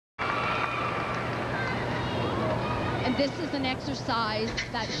And this is an exercise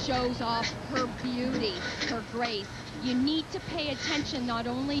that shows off her beauty, her grace. You need to pay attention not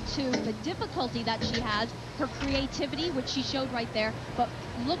only to the difficulty that she has, her creativity, which she showed right there, but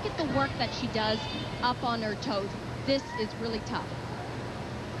look at the work that she does up on her toes. This is really tough.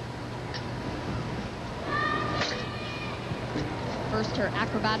 First, her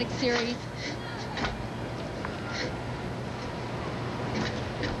acrobatic series.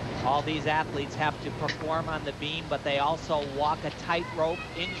 All these athletes have to perform on the beam, but they also walk a tightrope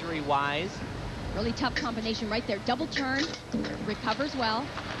injury-wise. Really tough combination right there. Double turn, recovers well.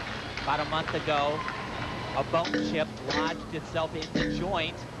 About a month ago, a bone chip lodged itself in the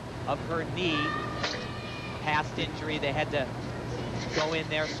joint of her knee. Past injury, they had to go in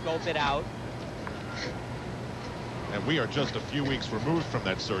there, scope it out. And we are just a few weeks removed from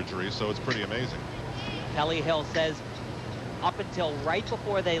that surgery, so it's pretty amazing. Kelly Hill says up until right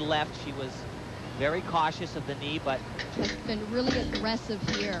before they left, she was very cautious of the knee, but has been really aggressive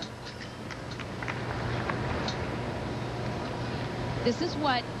here. This is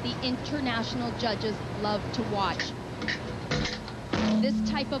what the international judges love to watch. This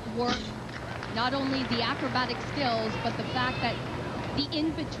type of work, not only the acrobatic skills, but the fact that the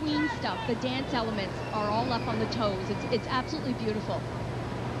in-between stuff, the dance elements, are all up on the toes. It's absolutely beautiful.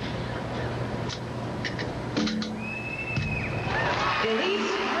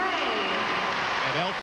 Elise